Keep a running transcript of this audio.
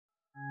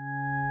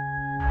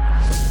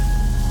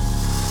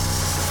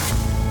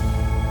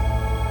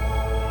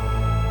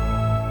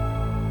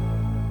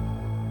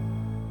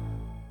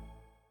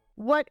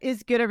What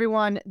is good,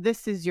 everyone?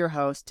 This is your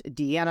host,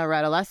 Deanna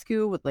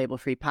Radulescu with Label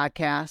Free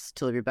Podcast.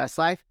 To live your best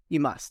life,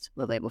 you must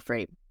live label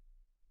free.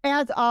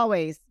 As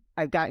always,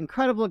 I've got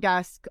incredible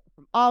guests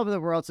from all over the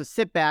world, so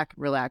sit back,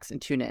 relax,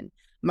 and tune in.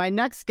 My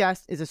next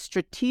guest is a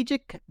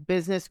strategic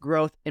business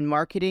growth and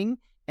marketing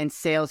and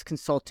sales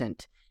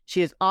consultant.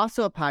 She is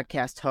also a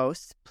podcast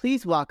host.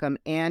 Please welcome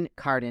Ann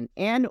Carden.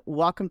 Ann,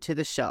 welcome to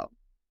the show.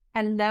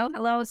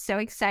 Hello. So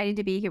excited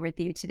to be here with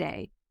you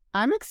today.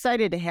 I'm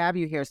excited to have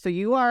you here. So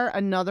you are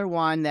another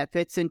one that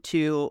fits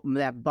into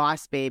that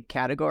boss babe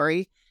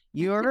category.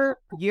 Your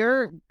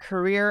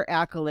career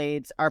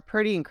accolades are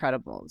pretty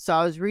incredible. So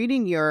I was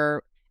reading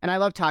and I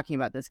love talking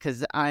about this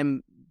because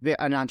I'm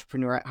an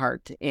entrepreneur at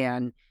heart,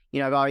 and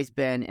I've always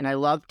been, and I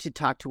love to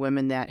talk to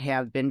women that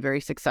have been very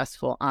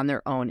successful on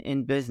their own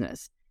in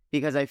business,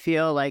 because I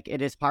feel like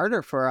it is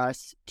harder for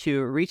us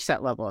to reach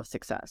that level of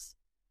success.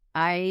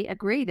 I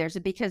agree.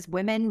 Because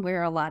women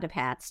wear a lot of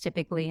hats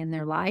typically in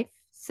their life.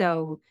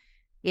 So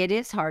it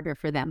is harder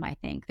for them, I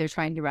think. They're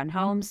trying to run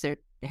homes, they're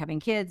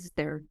having kids,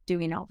 they're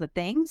doing all the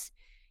things,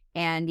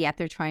 and yet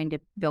they're trying to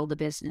build a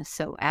business.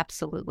 So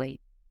absolutely.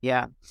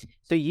 Yeah.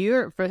 So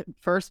your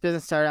first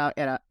business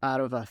started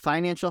out of a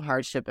financial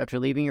hardship after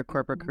leaving your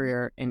corporate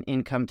career and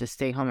income to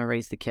stay home and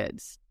raise the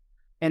kids.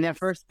 And that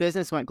first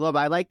business went global.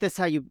 I like this,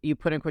 how you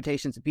put in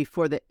quotations,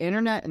 before the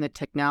internet and the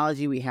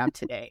technology we have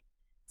today.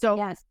 So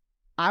yes.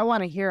 I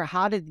want to hear,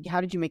 how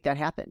did you make that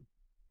happen?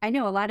 I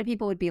know a lot of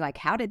people would be like,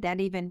 how is that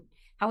even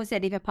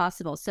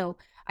possible? So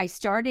I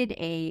started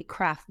a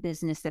craft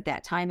business at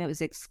that time. It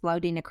was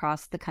exploding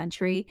across the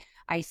country.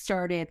 I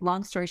started,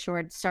 long story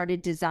short,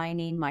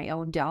 designing my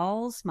own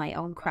dolls, my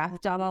own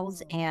craft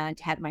dolls, and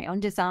had my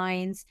own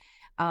designs,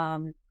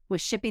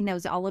 was shipping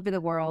those all over the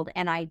world.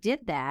 And I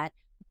did that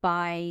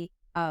by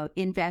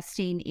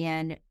investing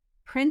in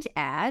print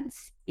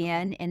ads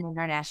in an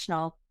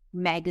international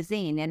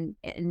magazine, an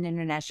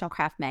international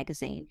craft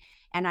magazine.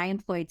 And I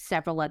employed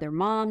several other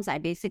moms. I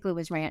basically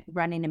was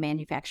running a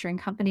manufacturing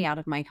company out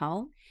of my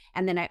home.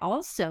 And then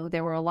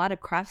there were a lot of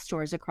craft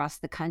stores across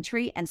the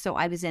country. And so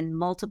I was in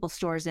multiple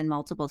stores in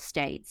multiple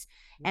states.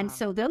 Wow. And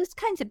so those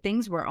kinds of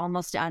things were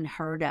almost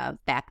unheard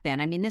of back then.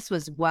 I mean, this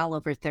was well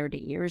over 30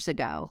 years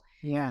ago.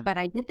 Yeah. But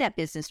I did that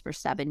business for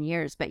 7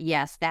 years. But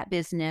yes, that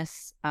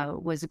business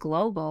was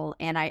global.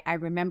 And I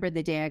remember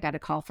the day I got a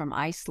call from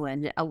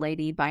Iceland, a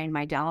lady buying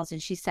my dolls.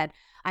 And she said,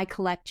 I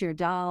collect your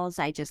dolls.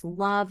 I just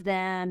love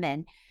them.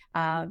 And,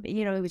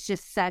 it was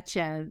just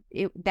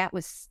that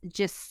was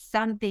just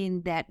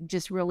something that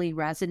just really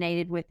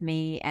resonated with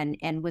me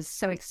and was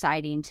so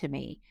exciting to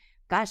me.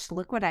 Gosh,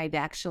 look what I've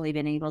actually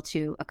been able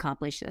to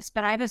accomplish this.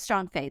 But I have a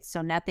strong faith.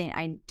 So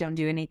I don't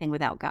do anything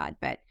without God.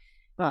 But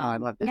I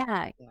love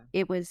that. Yeah,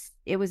 it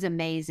was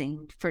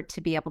amazing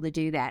to be able to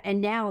do that.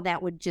 And now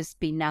that would just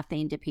be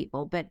nothing to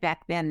people. But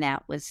back then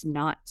that was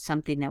not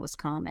something that was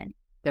common.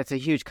 That's a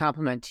huge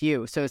compliment to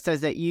you. So it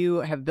says that you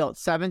have built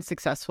 7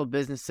 successful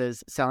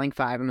businesses, selling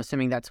 5. I'm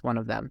assuming that's one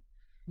of them.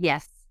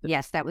 Yes,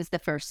 that was the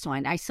first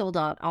one. I sold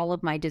out all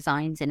of my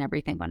designs and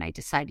everything when I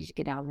decided to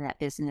get out of that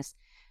business.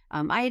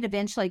 I had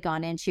eventually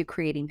gone into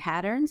creating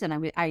patterns,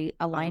 and I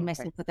aligned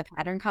myself with a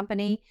pattern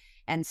company.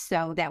 And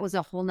so that was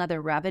a whole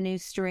nother revenue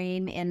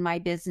stream in my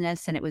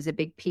business, and it was a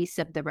big piece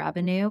of the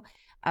revenue.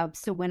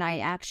 So when I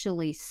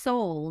actually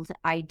sold,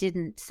 I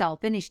didn't sell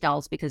finished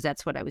dolls because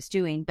that's what I was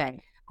doing, but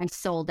I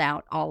sold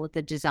out all of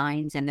the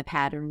designs and the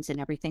patterns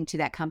and everything to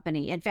that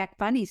company. In fact,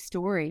 funny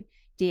story,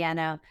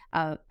 Deanna,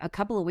 a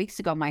couple of weeks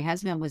ago, my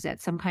husband was at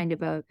some kind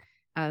of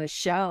a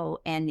show,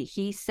 and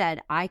he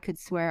said, I could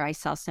swear I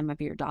saw some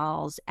of your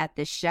dolls at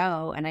the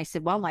show. And I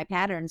said, well, my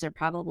patterns are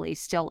probably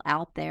still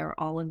out there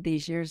all of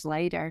these years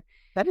later.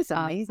 That is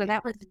amazing. So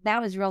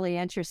that was really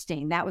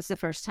interesting. That was the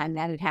first time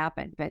that had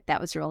happened, but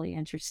that was really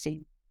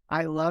interesting.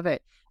 I love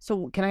it.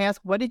 So can I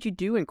ask, what did you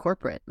do in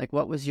corporate? Like,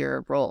 what was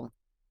your role?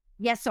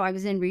 Yes, so I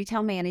was in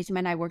retail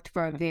management. I worked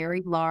for a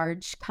very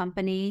large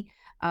company.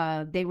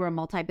 They were a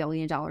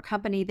multi-billion-dollar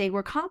company. They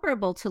were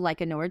comparable to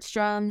like a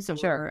Nordstrom's,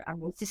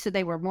 so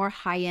they were more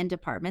high-end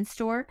department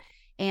store.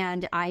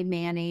 And I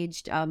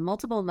managed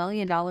multiple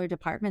 $1-million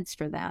departments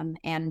for them,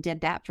 and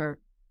did that for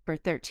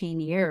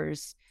 13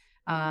 years.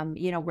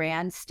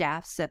 Ran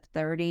staffs of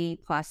 30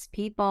 plus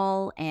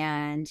people,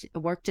 and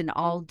worked in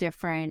all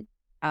different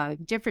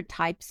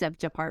types of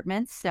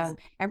departments. So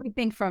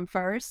everything from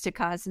furs to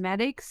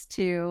cosmetics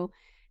to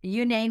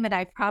you name it,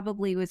 I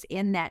probably was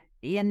in that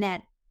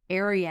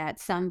area at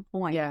some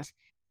point. Yeah.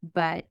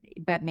 But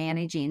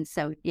managing.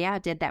 So yeah, I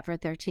did that for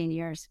 13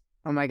 years.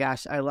 Oh my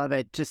gosh, I love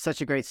it. Just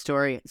such a great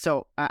story.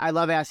 So I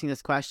love asking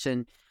this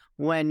question.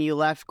 When you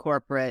left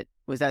corporate,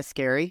 was that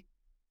scary?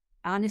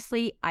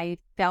 Honestly, I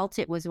felt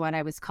it was what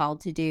I was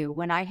called to do.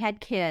 When I had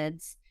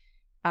kids,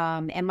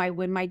 when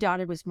my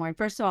daughter was born,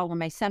 first of all, when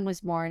my son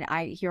was born,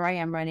 here I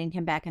am running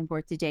him back and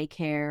forth to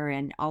daycare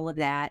and all of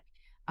that,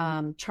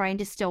 trying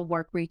to still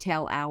work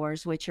retail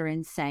hours, which are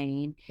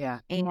insane. Yeah.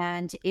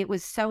 And it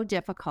was so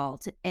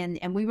difficult.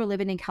 And we were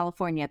living in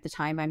California at the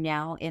time. I'm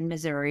now in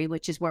Missouri,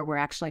 which is where we're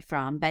actually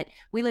from, but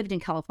we lived in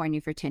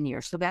California for 10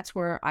 years. So that's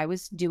where I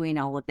was doing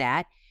all of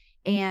that.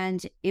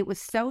 And it was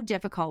so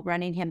difficult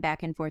running him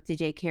back and forth to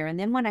daycare. And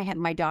then when I had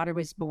my daughter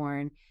was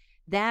born,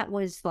 that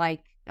was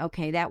like,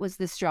 okay, that was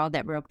the straw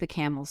that broke the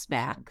camel's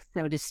back,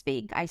 so to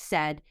speak. I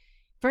said,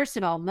 first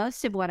of all,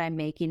 most of what I'm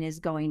making is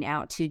going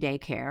out to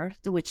daycare,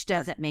 which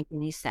doesn't make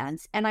any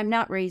sense. And I'm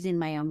not raising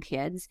my own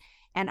kids.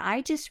 And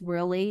I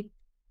really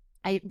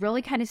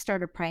kind of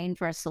started praying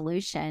for a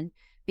solution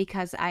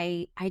because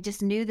I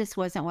just knew this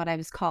wasn't what I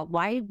was called.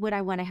 Why would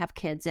I want to have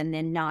kids and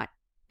then not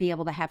be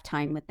able to have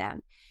time with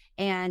them?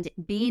 And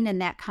being in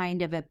that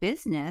kind of a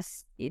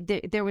business,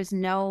 there was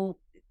no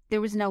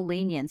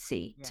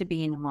leniency to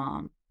being a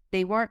mom.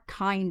 They weren't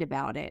kind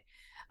about it.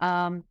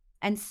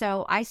 And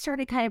so I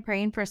started kind of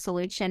praying for a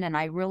solution, and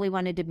I really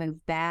wanted to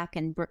move back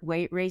and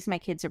raise my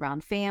kids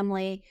around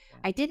family.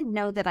 I didn't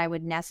know that I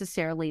would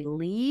necessarily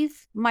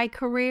leave my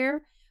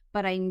career,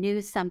 but I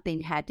knew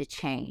something had to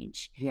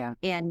change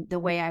in the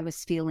way I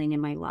was feeling in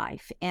my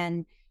life.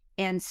 And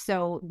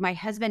so my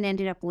husband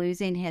ended up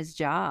losing his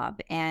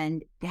job,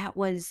 and that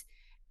was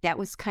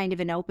kind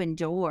of an open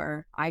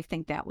door. I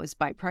think that was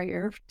by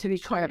prayer, to be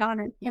quite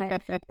honest.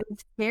 It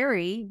was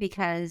scary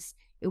because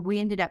we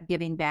ended up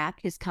giving back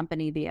his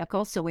company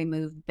vehicle. So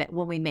when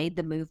we made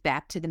the move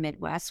back to the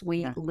Midwest,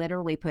 we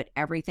literally put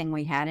everything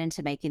we had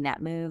into making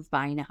that move,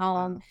 buying a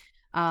home.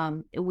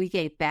 We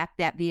gave back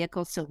that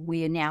vehicle. So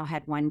we now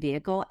had one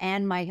vehicle,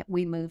 and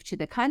we moved to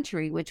the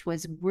country, which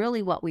was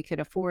really what we could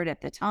afford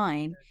at the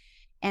time.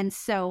 And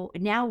so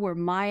now we're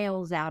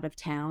miles out of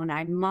town.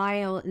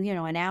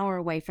 An hour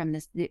away from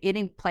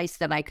any place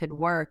that I could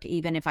work.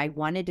 Even if I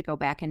wanted to go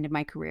back into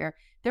my career,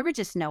 there were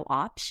just no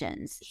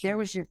options. There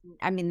was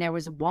there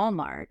was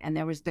Walmart and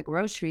there was the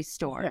grocery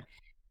store,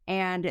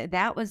 and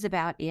that was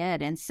about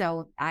it. And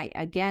so I,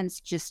 again,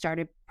 just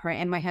started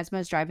praying. And my husband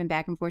was driving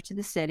back and forth to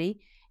the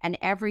city, and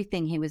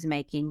everything he was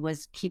making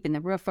was keeping the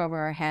roof over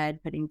our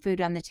head, putting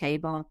food on the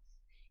table.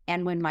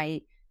 And when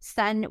my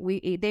son,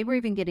 they were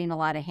even getting a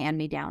lot of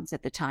hand-me-downs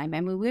at the time.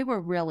 I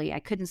mean, I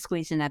couldn't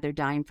squeeze another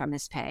dime from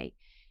his pay.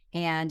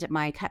 And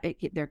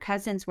their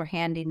cousins were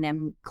handing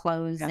them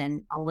clothes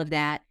and all of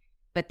that.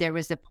 But there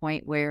was a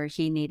point where my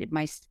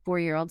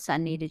 4-year-old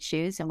son needed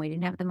shoes, and we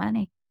didn't have the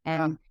money.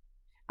 And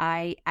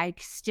I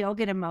still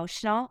get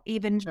emotional,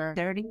 even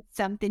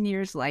 30-something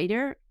years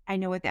later. I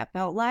know what that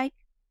felt like.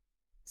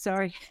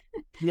 Sorry.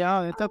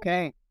 No, it's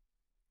okay.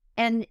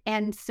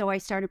 And so I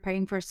started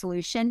praying for a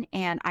solution,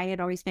 and I had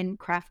always been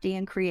crafty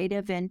and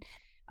creative, and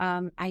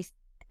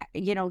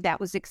that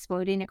was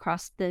exploding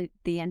across the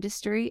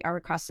industry, or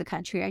across the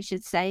country, I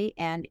should say.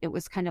 And it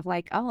was kind of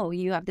like, oh,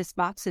 you have this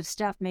box of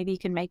stuff, maybe you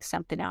can make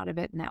something out of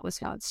it. And that was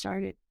how it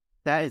started.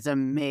 That is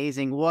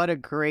amazing. What a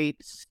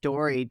great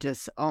story.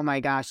 Just, oh my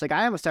gosh. Like,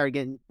 I almost started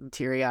getting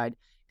teary-eyed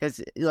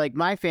because, like,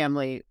 my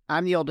family,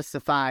 I'm the oldest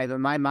of 5,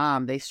 and my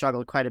mom, they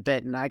struggled quite a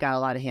bit, and I got a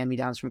lot of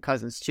hand-me-downs from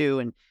cousins too.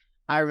 And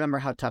I remember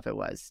how tough it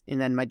was. And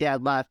then my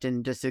dad left,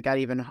 and just it got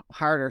even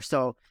harder.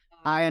 So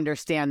I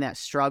understand that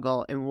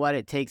struggle and what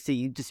it takes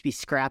to just be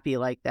scrappy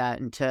like that,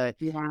 and to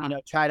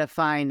try to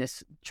find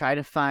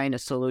a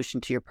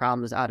solution to your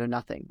problems out of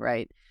nothing.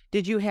 Right?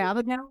 Did you have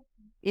it now?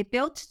 It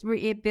builds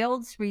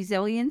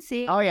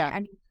resiliency. Oh yeah.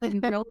 And you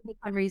really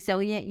become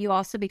resilient. You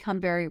also become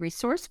very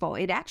resourceful.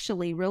 It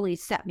actually really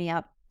set me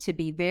up to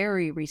be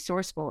very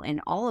resourceful in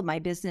all of my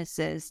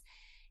businesses.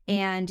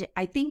 And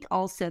I think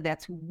also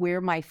that's where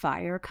my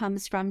fire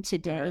comes from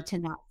today, to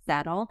not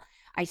settle.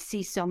 I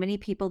see so many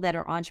people that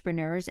are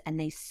entrepreneurs, and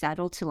they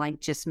settle to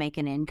just make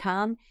an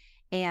income.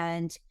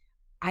 And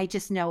I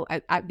just know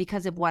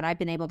because of what I've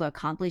been able to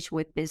accomplish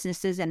with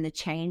businesses and the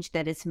change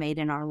that it's made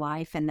in our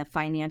life and the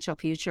financial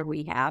future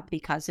we have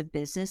because of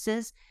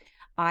businesses,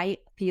 I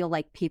feel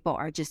like people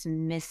are just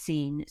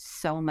missing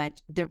so much.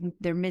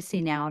 They're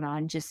missing out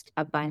on just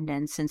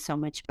abundance and so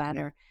much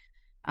better.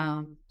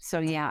 So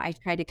yeah, I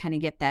try to kind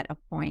of get that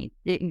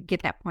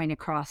point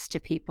across to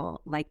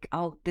people, like,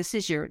 oh, this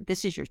is your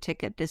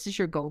ticket. This is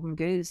your golden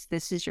goose.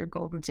 This is your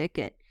golden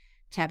ticket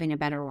to having a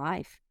better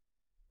life.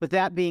 With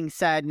that being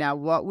said, now,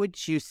 what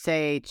would you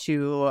say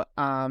to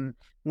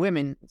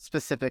women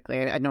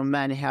specifically? I know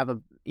men have a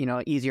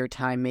easier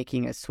time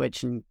making a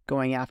switch and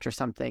going after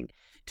something.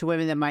 To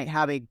women that might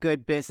have a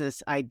good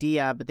business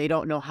idea, but they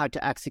don't know how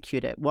to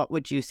execute it, what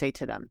would you say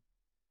to them?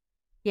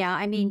 Yeah,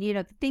 I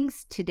mean,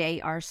 things today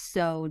are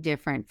so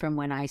different from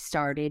when I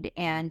started.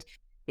 And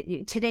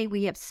today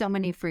we have so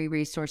many free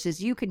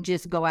resources. You can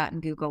just go out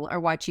and Google or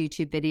watch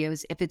YouTube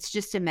videos. If it's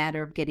just a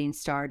matter of getting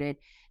started,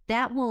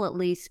 that will at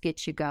least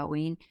get you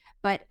going.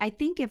 But I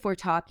think if we're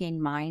talking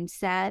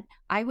mindset,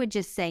 I would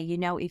just say,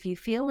 if you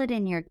feel it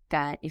in your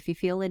gut, if you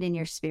feel it in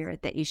your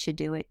spirit that you should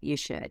do it, you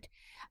should.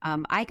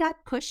 I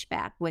got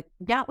pushback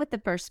not with the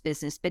first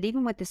business, but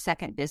even with the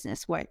second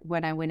business.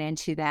 When I went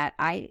into that,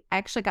 I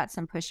actually got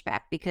some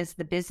pushback because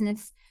the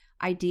business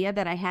idea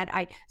that I had,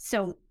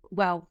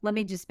 let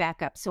me just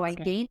back up. So I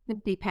gained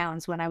 50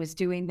 pounds when I was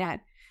doing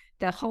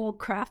the whole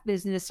craft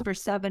business for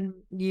 7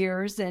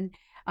 years. And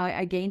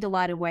I gained a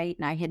lot of weight,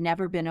 and I had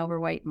never been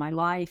overweight in my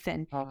life.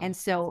 And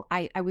so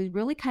I was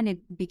really kind of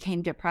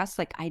became depressed.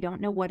 Like, I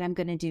don't know what I'm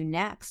going to do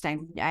next.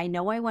 I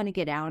know I want to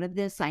get out of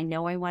this. I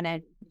know I want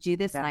to do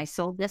this, and Yeah. I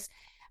sold this.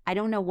 I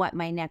don't know what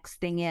my next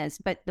thing is.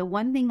 But the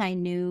one thing I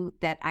knew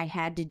that I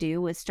had to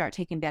do was start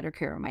taking better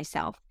care of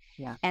myself.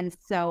 Yeah. And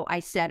so I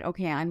said,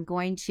 okay, I'm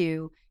going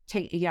to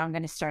I'm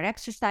going to start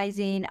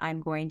exercising. I'm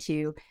going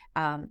to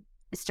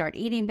start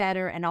eating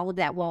better and all of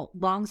that. Well,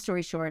 long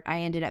story short,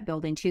 I ended up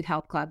building 2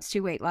 health clubs,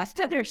 2 weight loss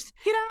centers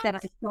that I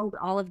sold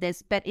all of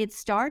this. But it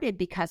started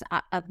because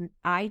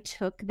I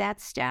took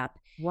that step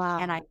and Wow.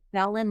 I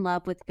fell in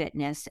love with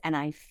fitness, and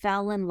I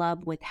fell in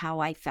love with how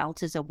I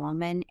felt as a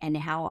woman, and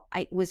how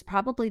I was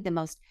probably the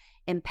most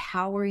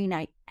empowering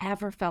I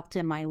ever felt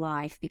in my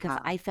life, because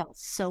Wow. I felt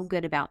so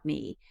good about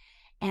me.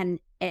 And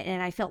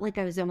I felt like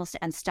I was almost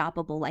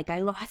unstoppable. Like, I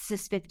lost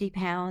this 50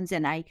 pounds,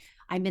 and I'm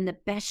in the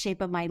best shape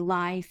of my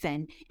life.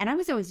 And I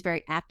was always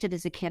very active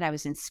as a kid. I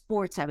was in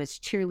sports, I was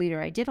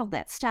cheerleader, I did all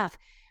that stuff.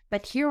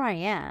 But here I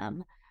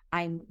am,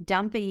 I'm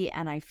dumpy,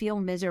 and I feel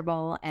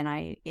miserable, and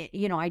I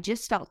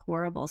just felt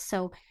horrible.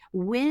 So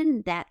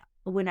when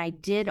I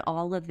did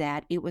all of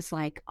that, it was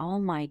like, oh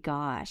my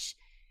gosh,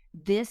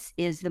 this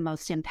is the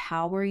most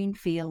empowering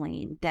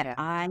feeling, that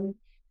Yeah.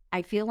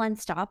 I feel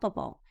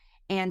unstoppable.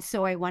 And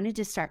so I wanted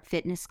to start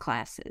fitness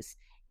classes.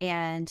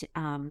 And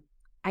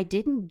I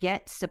didn't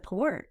get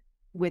support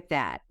with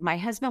that. My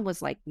husband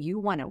was like, "You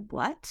want to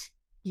what?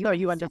 You So want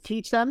you to want to start?"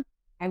 teach them?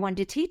 I wanted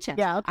to teach him.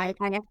 Yeah. I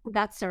Okay. actually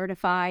got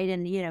certified,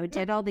 and,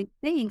 did all these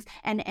things.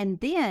 And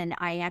then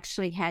I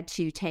actually had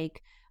to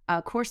take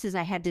courses.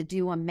 I had to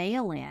do a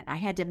mail in. I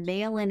had to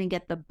mail in and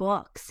get the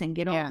books and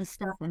get all Yeah. the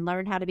stuff and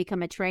learn how to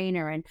become a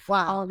trainer and all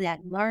Wow. of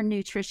that, learn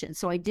nutrition.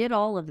 So I did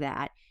all of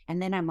that.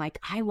 And then I'm like,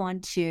 I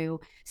want to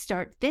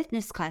start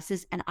fitness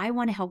classes, and I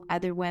want to help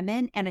other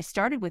women. And I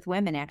started with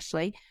women,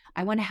 actually.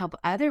 I want to help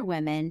other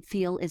women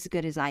feel as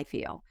good as I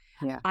feel.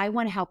 Yeah. I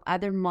want to help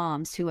other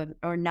moms who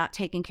are not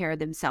taking care of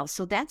themselves.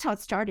 So that's how it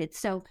started.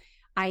 So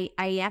I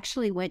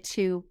actually went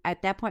to,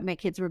 at that point, my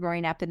kids were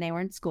growing up and they were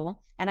in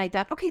school. And I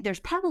thought, okay, there's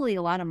probably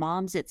a lot of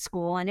moms at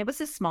school. And it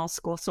was a small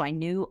school, so I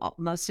knew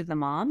most of the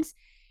moms.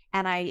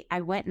 And I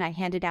went and I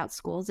handed out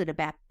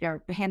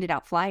handed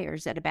out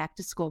flyers at a back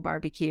to school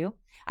barbecue.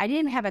 I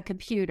didn't have a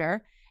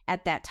computer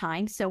at that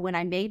time. So when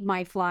I made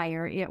my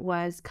flyer, it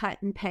was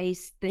cut and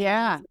paste things,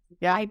 Yeah.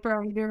 Yeah.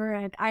 typewriter.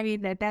 And I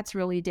mean, that's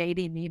really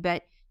dating me,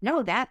 but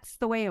no, that's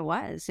the way it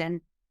was.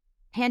 And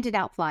handed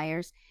out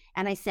flyers.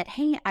 And I said,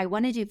 hey, I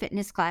want to do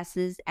fitness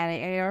classes. And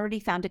I already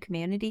found a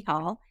community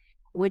hall.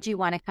 Would you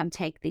want to come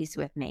take these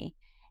with me?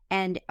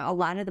 And a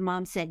lot of the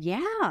moms said,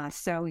 yeah.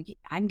 So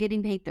I'm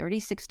getting paid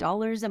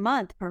 $36 a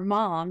month per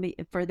mom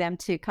for them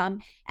to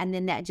come. And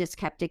then that just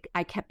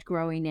I kept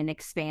growing and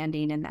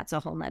expanding. And that's a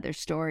whole nother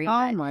story. Oh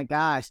But my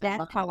gosh.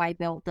 that's how I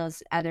built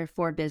those other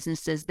 4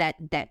 businesses that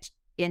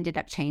ended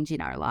up changing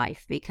our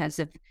life because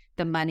of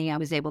the money I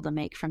was able to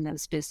make from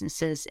those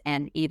businesses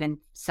and even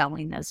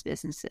selling those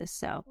businesses.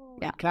 So,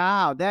 yeah.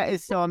 Wow, that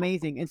is so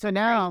amazing. And so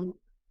now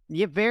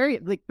you're very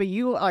like, but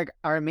you are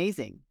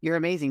amazing. You're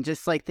amazing.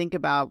 Just like think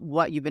about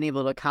what you've been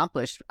able to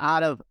accomplish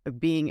out of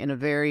being in a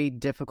very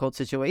difficult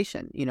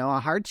situation, a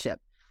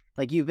hardship.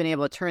 Like you've been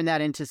able to turn that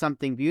into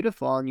something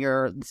beautiful, and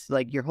your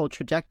whole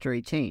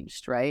trajectory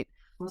changed, right?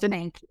 Well, So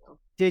thank you.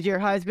 did your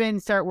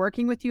husband start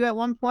working with you at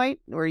one point,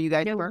 or you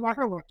guys No, were?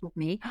 never worked with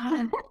me.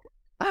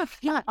 Oh, He's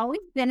yeah. always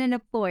been an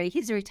employee.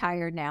 He's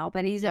retired now,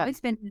 but he's Yeah. always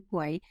been an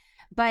employee.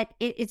 But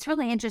it's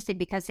really interesting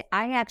because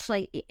I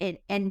actually,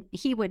 and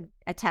he would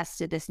attest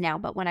to this now,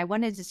 but when I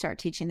wanted to start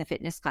teaching the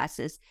fitness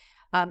classes,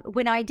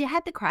 when had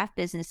the craft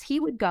business, he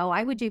would go,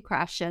 I would do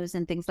craft shows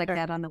and things like Sure.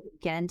 that on the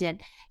weekend,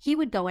 and he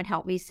would go and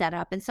help me set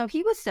up. And so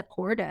he was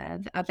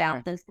supportive about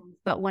Sure. those things.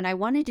 But when I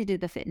wanted to do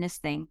the fitness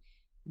thing,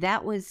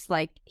 that was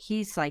like,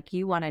 he's like,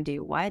 you want to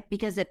do what?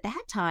 Because at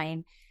that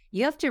time,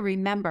 you have to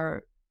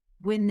remember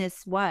when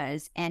this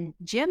was, and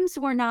gyms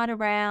were not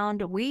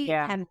around. We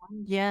Yeah. had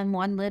one gym,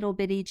 one little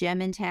bitty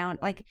gym in town.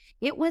 Like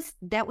that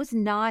was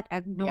not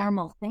a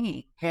normal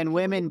thing. And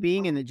women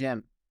being in the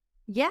gym.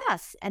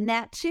 Yes, and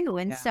that too.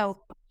 And Yeah.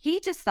 so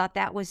he just thought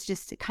that was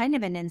just kind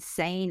of an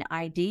insane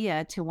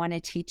idea to want to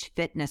teach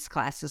fitness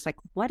classes. Like,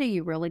 what are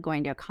you really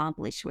going to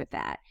accomplish with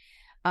that?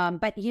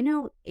 But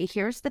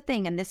here's the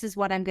thing, and this is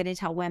what I'm going to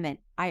tell women.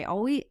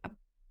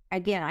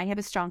 Again, I have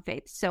a strong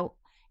faith. So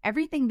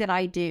everything that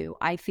I do,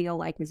 I feel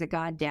like is a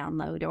God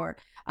download, or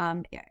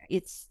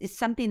it's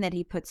something that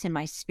he puts in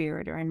my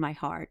spirit or in my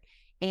heart.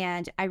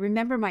 And I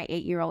remember my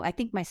 8-year-old, I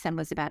think my son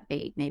was about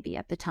 8 maybe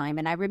at the time.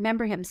 And I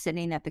remember him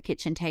sitting at the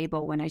kitchen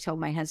table when I told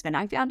my husband,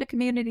 I found a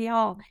community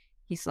hall.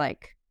 He's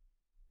like,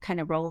 kind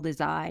of rolled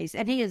his eyes.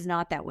 And he is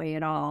not that way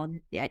at all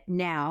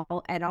now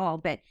at all.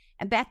 But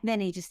back then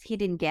he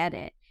didn't get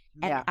it.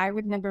 And Yeah. I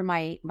remember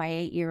my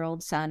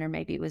 8-year-old son, or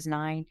maybe it was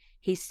 9,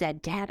 he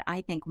said, Dad,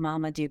 I think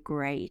Mama do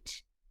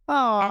great.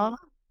 Oh. And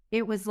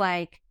it was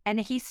like, and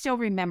he still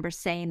remembers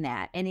saying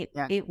that. And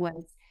Yeah. it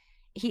was,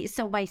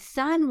 so my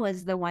son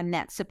was the one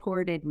that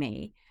supported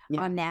me.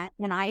 Yeah. on that.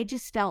 And I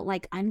just felt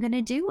like I'm going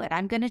to do it.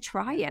 I'm going to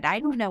try it. I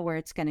don't know where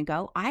it's going to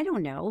go. I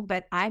don't know,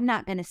 but I'm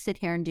not going to sit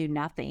here and do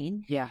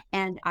nothing. Yeah.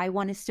 And I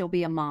want to still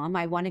be a mom.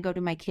 I want to go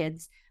to my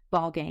kids'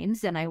 ball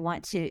games and I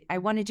want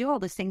to do all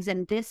those things.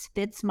 And this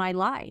fits my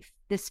life.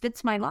 This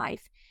fits my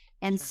life.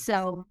 And Sure.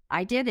 so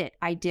I did it.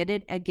 I did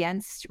it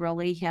against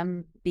really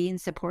him being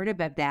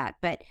supportive of that.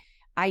 But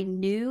I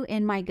knew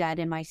in my gut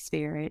and my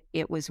spirit,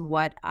 it was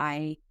what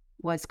I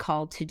was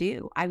called to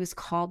do. I was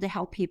called to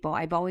help people.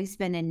 I've always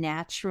been a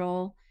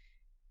natural,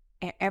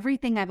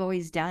 everything I've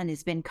always done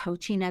has been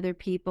coaching other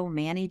people,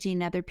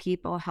 managing other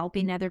people,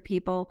 helping other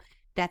people.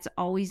 That's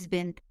always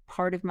been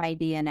part of my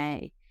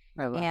DNA.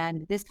 I love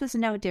And this was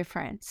no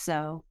different.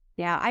 So,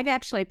 yeah, I've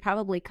actually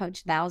probably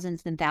coached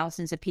thousands and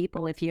thousands of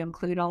people if you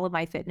include all of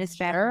my fitness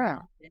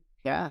background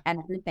Yeah. and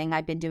everything.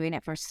 I've been doing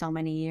it for so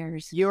many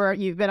years.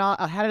 You've been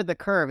ahead of the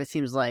curve, it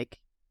seems like,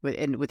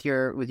 with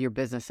your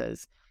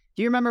businesses.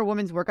 Do you remember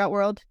Women's Workout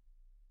World?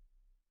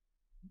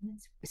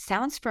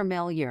 Sounds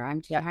familiar.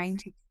 I'm Yeah. trying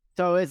to.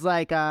 So it's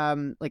like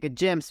a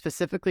gym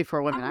specifically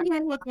for women. Oh,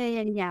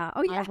 yeah.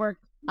 Oh, yeah.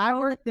 I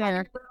worked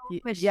there.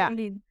 Yeah.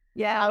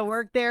 Yeah. I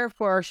worked there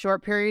for a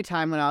short period of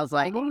time when I was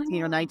like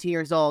 18 or 19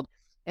 years old.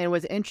 And it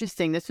was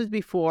interesting. This was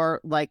before,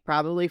 like,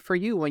 probably for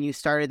you when you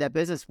started that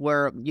business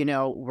where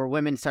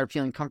women started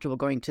feeling comfortable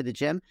going to the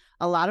gym.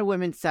 A lot of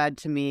women said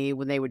to me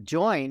when they would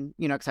join,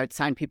 because I'd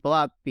sign people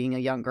up being a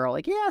young girl,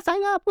 like, yeah,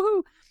 sign up,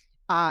 woohoo,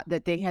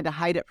 that they had to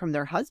hide it from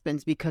their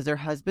husbands because their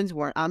husbands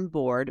weren't on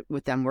board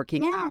with them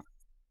working out.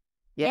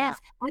 Yeah. Yes,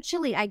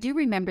 actually, I do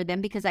remember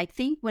them because I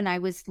think when I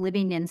was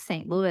living in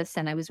St. Louis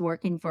and I was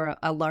working for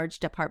a large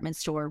department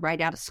store right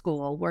out of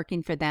school,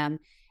 working for them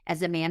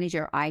as a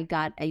manager, I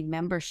got a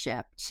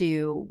membership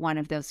to one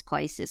of those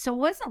places. So it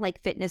wasn't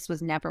like fitness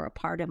was never a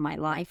part of my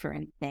life or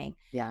anything.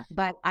 Yeah.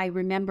 But I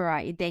remember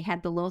they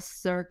had the little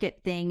circuit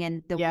thing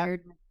and the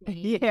weird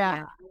machine.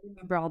 Yeah. I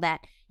remember all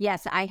that.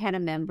 Yes, I had a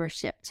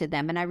membership to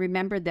them. And I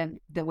remember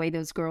the way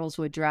those girls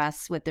would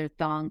dress with their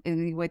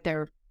with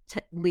their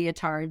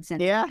leotards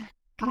and Yeah.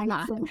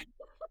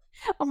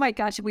 oh my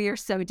gosh, we are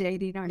so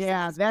dating ourselves.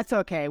 Yeah, that's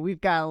okay.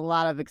 We've got a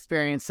lot of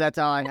experience. That's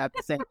all I have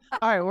to say.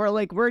 All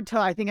right,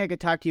 I think I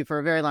could talk to you for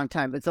a very long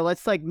time. But so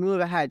let's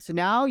move ahead. So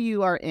now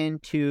you are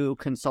into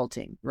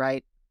consulting,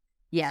 right?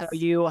 Yes. So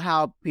you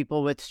help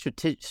people with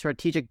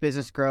strategic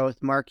business growth,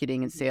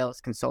 marketing, and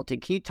sales consulting.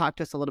 Can you talk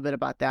to us a little bit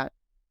about that?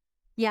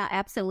 Yeah,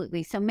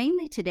 absolutely. So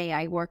mainly today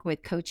I work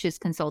with coaches,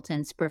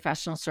 consultants,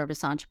 professional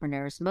service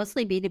entrepreneurs,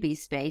 mostly B2B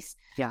space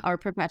or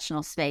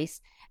professional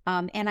space.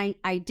 And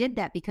I did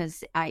that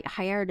because I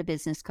hired a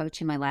business coach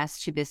in my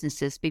last two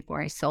businesses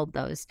before I sold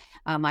those.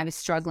 I was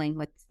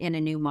struggling in a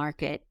new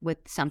market with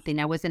something.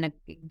 I wasn't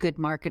a good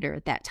marketer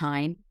at that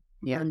time.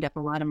 Earned up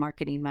a lot of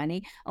marketing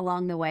money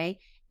along the way.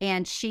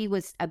 And she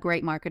was a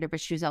great marketer,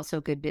 but she was also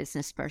a good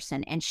business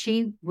person. And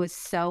she was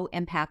so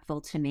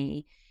impactful to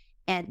me.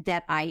 And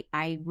that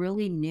I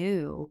really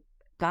knew,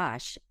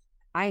 gosh,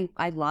 I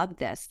love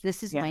this.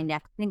 This is my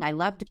next thing. I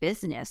loved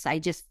business. I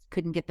just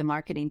couldn't get the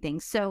marketing thing.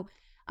 So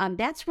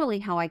that's really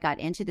how I got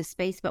into the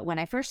space. But when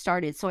I first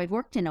started, so I've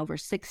worked in over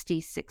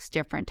 66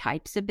 different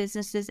types of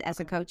businesses as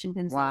a coach and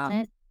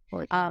consultant,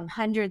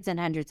 hundreds and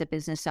hundreds of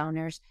business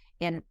owners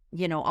in,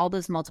 all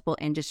those multiple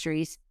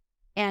industries.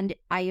 And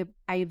I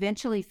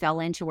eventually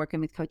fell into working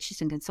with coaches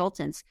and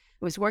consultants.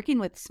 I was working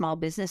with small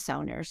business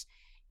owners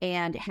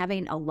and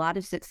having a lot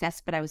of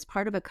success, but I was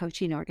part of a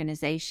coaching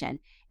organization.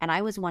 And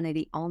I was one of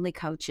the only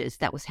coaches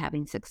that was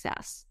having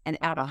success and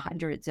out of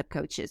hundreds of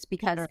coaches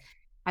because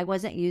I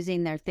wasn't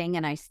using their thing.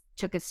 And I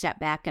took a step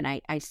back and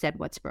I said,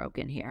 what's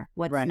broken here?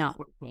 What's not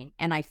working?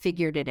 And I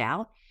figured it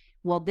out.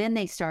 Well, then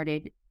they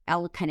started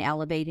kind of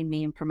elevating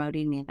me and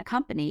promoting me in the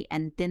company.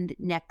 And then the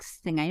next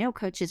thing I know,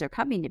 coaches are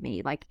coming to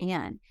me like,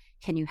 Ann,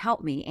 can you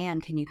help me?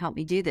 Ann, can you help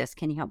me do this?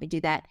 Can you help me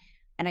do that?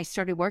 And I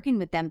started working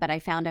with them, but I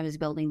found I was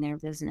building their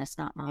business,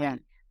 not mine.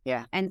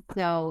 Yeah. And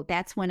so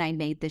that's when I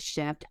made the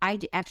shift. I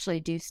actually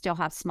do still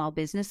have small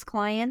business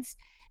clients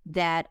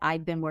that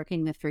I've been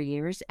working with for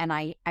years. And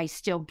I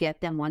still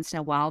get them once in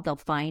a while. They'll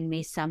find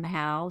me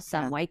somehow,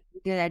 some way.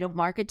 I don't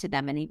market to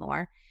them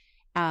anymore.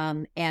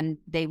 And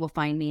they will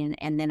find me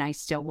and then I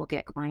still will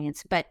get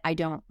clients, but I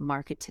don't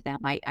market to them.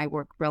 I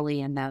work really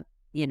in the,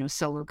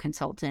 solo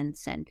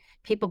consultants and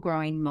people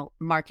growing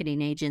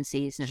marketing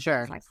agencies and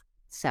stuff like that.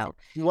 So,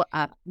 what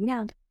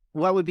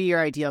would be your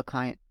ideal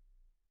client?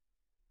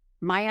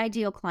 My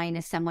ideal client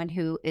is someone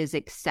who is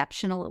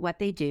exceptional at what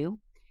they do,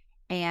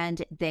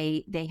 and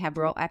they have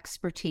real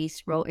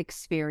expertise, real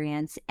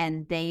experience,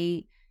 and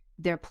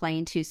they're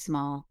playing too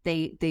small.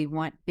 They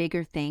want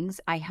bigger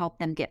things. I help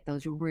them get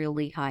those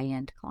really high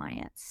end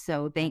clients,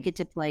 so they get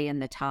to play in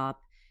the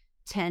top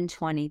 10,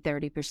 20,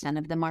 30%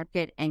 of the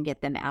market and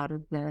get them out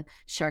of the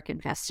shark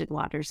infested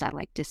waters, I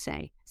like to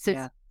say.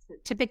 So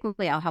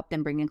typically, I'll help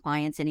them bring in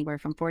clients anywhere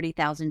from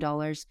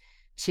 $40,000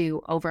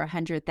 to over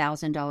 $100,000,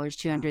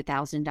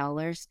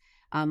 $200,000.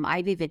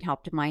 I've even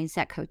helped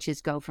mindset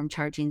coaches go from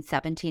charging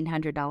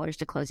 $1,700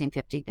 to closing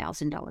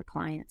 $50,000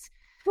 clients.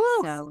 Woo.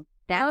 So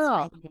That's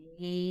my Oh,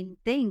 main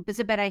thing.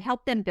 But I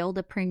help them build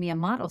a premium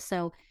model.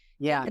 So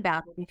yeah. think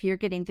about it. If you're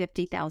getting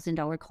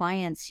 $50,000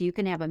 clients, you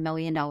can have $1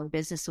 million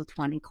business with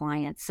 20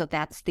 clients. So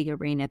that's the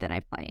arena that I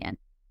play in.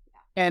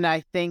 And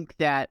I think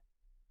that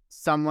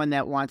someone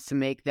that wants to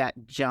make that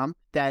jump,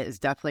 that is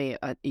definitely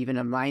even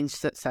a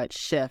mindset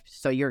shift.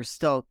 So you're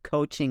still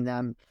coaching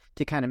them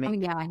to kind of Oh,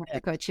 make yeah. I have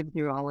to coach them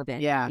through all of it.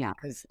 Yeah, Yeah.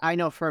 because I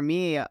know for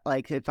me,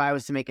 like if I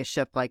was to make a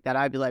shift like that,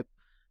 I'd be like,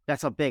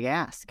 that's a big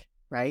ask,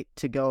 right?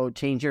 To go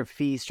change your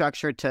fee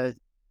structure to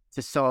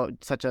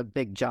such a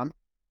big jump.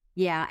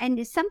 Yeah.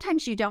 And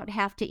sometimes you don't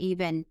have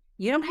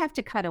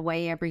to cut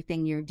away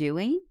everything you're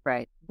doing,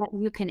 Right. but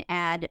you can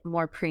add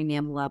more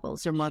premium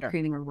levels or more Sure.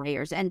 premium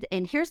layers. And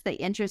here's the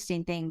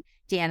interesting thing,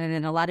 Dan,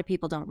 and a lot of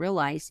people don't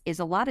realize is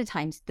a lot of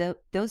times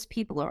those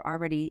people are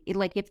already,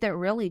 like if they're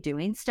really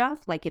doing stuff,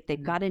 like if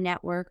they've got a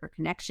network or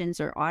connections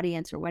or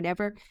audience or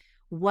whatever,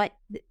 what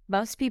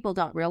most people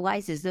don't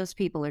realize is those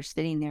people are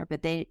sitting there,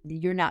 but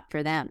you're not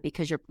for them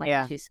because you're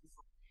playing too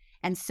small.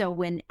 And so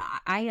when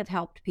I have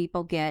helped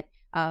people get,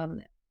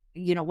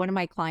 one of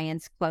my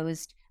clients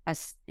closed a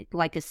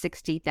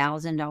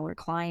 $60,000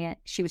 client.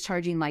 She was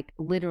charging like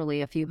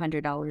literally a few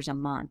 $100s a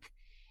month.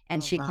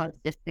 And she closed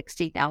a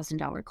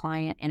 $60,000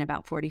 client in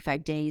about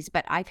 45 days.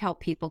 But I've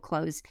helped people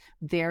close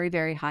very,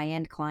 very high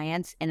end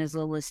clients in as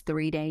little as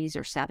 3 days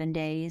or 7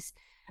 days.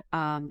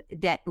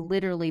 That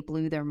literally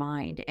blew their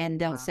mind,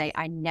 and they'll say,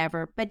 "I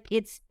never." But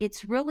it's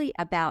really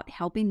about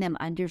helping them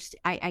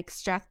understand. I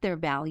extract their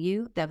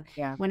value.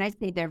 When I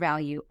say their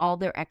value, all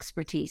their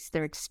expertise,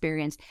 their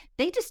experience.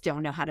 They just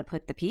don't know how to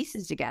put the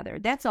pieces together.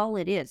 That's all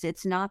it is.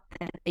 It's not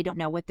that they don't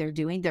know what they're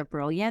doing. They're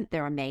brilliant.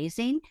 They're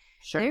amazing.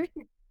 Sure.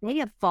 They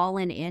have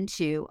fallen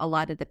into a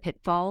lot of the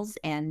pitfalls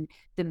and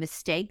the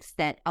mistakes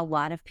that a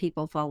lot of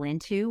people fall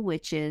into,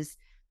 which is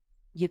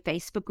your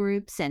Facebook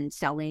groups and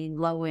selling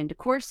low end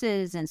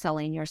courses and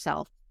selling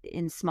yourself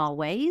in small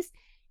ways.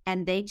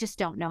 And they just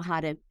don't know how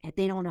to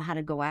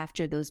go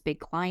after those big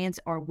clients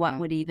or what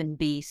would even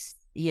be,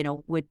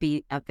 would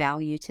be of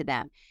value to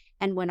them.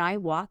 And when I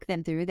walk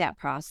them through that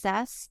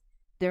process,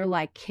 they're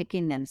like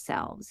kicking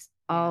themselves.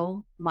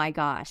 Oh my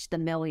gosh, the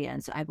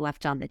millions I've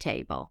left on the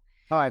table.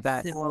 Oh, I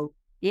bet. So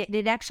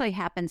it actually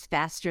happens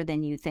faster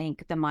than you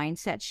think, the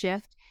mindset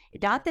shift.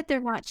 Not that they're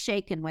not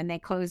shaken when they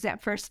close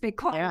that first big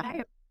client.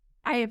 Yeah.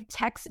 I have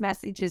text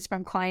messages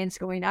from clients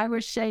going, I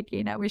was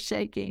shaking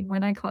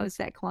when I closed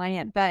that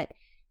client. But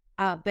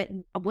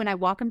when I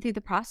walk them through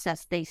the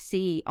process, they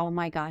see, oh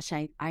my gosh,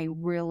 I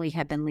really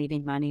have been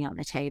leaving money on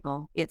the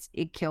table.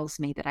 It kills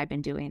me that I've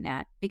been doing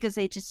that because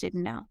they just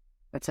didn't know.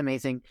 That's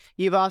amazing.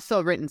 You've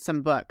also written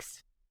some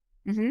books.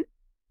 Mm-hmm.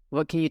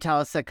 What can you tell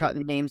us the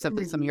names of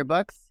some of your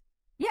books?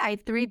 Yeah, I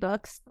have 3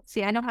 books.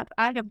 See, I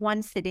have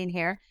one sitting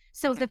here.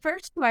 So the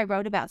first 2 I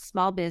wrote about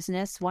small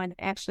business. One,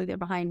 actually, they're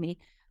behind me.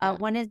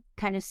 One is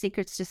kind of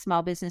secrets to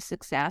small business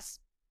success.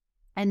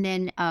 And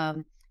then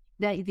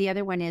the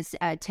other one is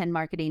 10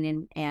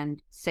 marketing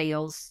and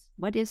sales.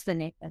 What is the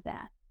name of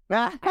that?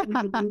 I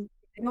don't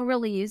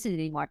really use it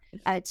anymore.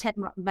 10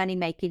 money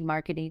making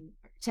marketing,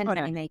 10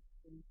 money making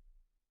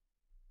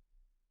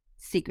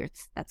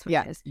secrets. That's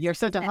what it is. You're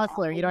such a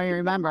hustler. You don't even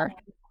remember.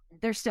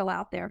 They're still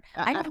out there.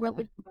 I don't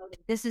really promote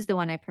it. This is the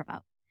one I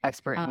promote.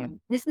 Expert in You.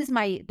 This is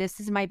my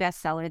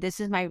bestseller.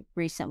 This is my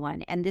recent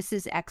one, and this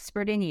is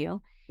Expert in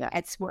You. Yeah.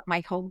 It's what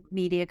my whole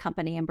media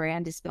company and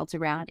brand is built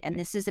around, and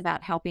this is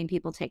about helping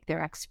people take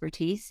their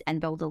expertise and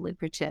build a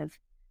lucrative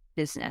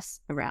business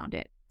around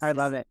it. I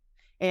love it,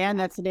 and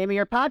that's the name of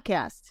your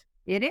podcast.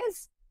 It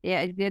is.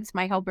 Yeah, it's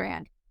my whole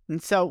brand.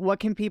 And so, what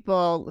can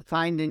people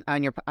find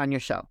on your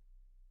show?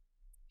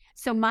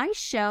 So my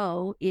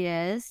show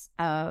is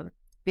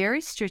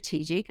very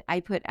strategic. I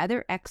put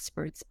other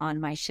experts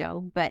on my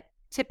show, but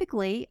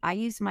typically I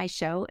use my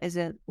show as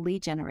a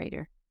lead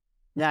generator.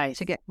 Nice.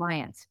 To get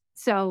clients.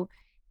 So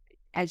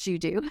as you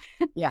do.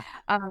 Yeah.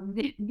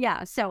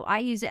 Yeah. So I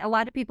use it. A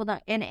lot of people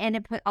don't, and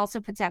it also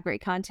puts out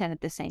great content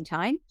at the same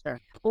time. Sure.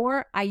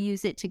 Or I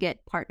use it to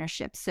get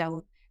partnerships.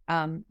 So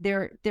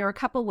there are a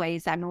couple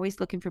ways. I'm always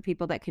looking for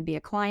people that can be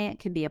a client,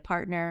 can be a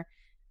partner,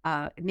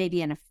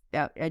 maybe in a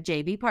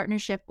JV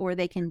partnership, or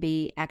they can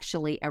be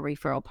actually a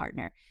referral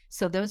partner.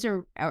 So those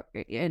are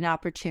an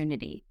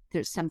opportunity.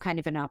 There's some kind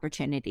of an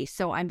opportunity.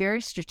 So I'm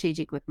very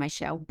strategic with my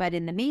show, but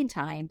in the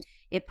meantime,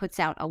 it puts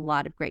out a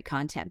lot of great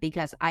content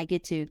because I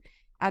get to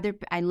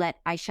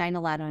I shine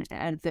a lot on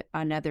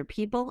other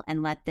people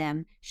and let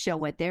them show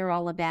what they're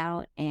all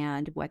about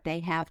and what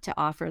they have to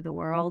offer the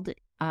world.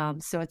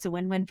 So it's a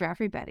win-win for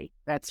everybody.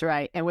 That's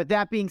right. And with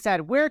that being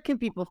said, where can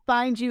people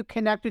find you,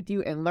 connect with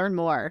you, and learn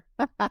more?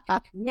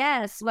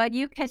 Yes. Well,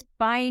 you can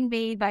find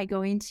me by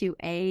going to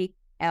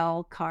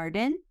A.L.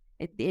 Carden.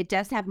 It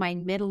does have my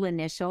middle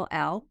initial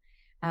L,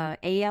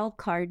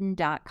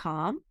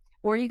 alcarden.com.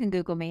 Or you can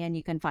Google me and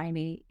you can find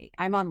me.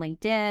 I'm on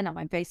LinkedIn. I'm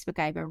on Facebook.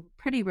 I have a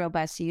pretty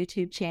robust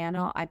YouTube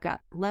channel. I've got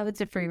loads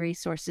of free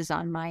resources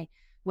on my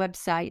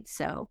website.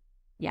 So,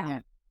 yeah.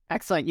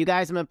 Excellent. You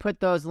guys, I'm going to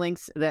put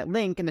that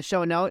link in the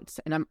show notes.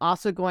 And I'm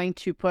also going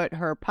to put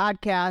her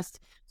podcast.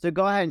 So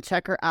go ahead and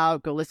check her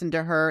out. Go listen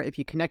to her if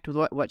you connect with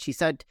what she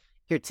said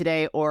here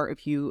today, or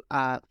if you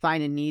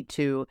find a need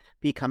to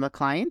become a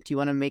client, you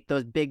want to make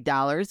those big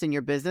dollars in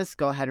your business,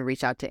 go ahead and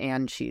reach out to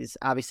Ann. She's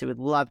obviously would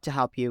love to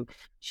help you.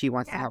 She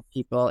wants to help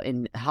people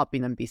in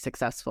helping them be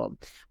successful.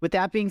 With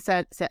that being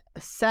said,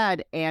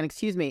 Ann,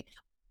 excuse me,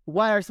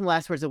 what are some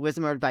last words of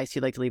wisdom or advice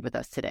you'd like to leave with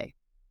us today?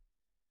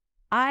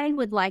 I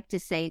would like to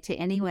say to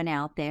anyone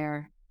out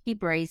there,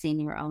 keep raising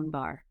your own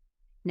bar.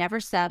 Never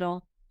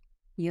settle.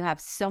 You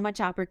have so much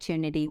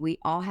opportunity. We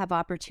all have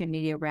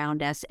opportunity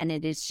around us, and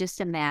it is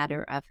just a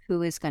matter of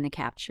who is going to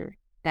capture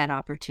that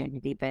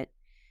opportunity. But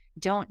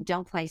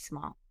don't play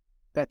small.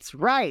 That's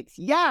right.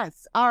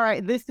 Yes. All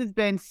right. This has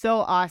been so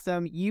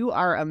awesome. You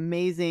are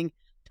amazing.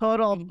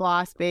 Total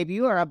boss babe.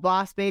 You are a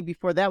boss babe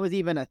before that was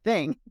even a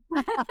thing.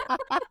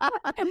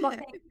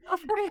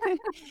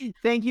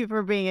 Thank you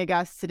for being a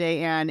guest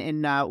today, Ann.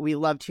 And we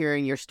loved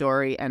hearing your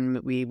story,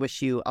 and we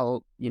wish you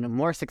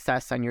more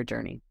success on your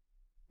journey.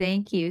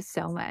 Thank you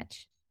so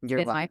much.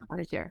 You're welcome. My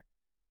pleasure.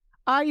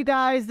 All right, you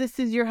guys, this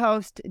is your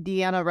host,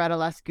 Deanna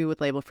Radulescu with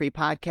Label Free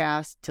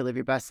Podcast. To live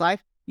your best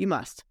life, you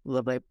must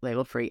live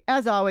label free.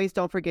 As always,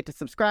 don't forget to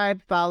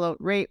subscribe, follow,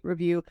 rate,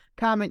 review,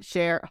 comment,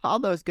 share, all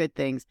those good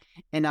things.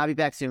 And I'll be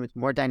back soon with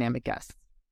more dynamic guests.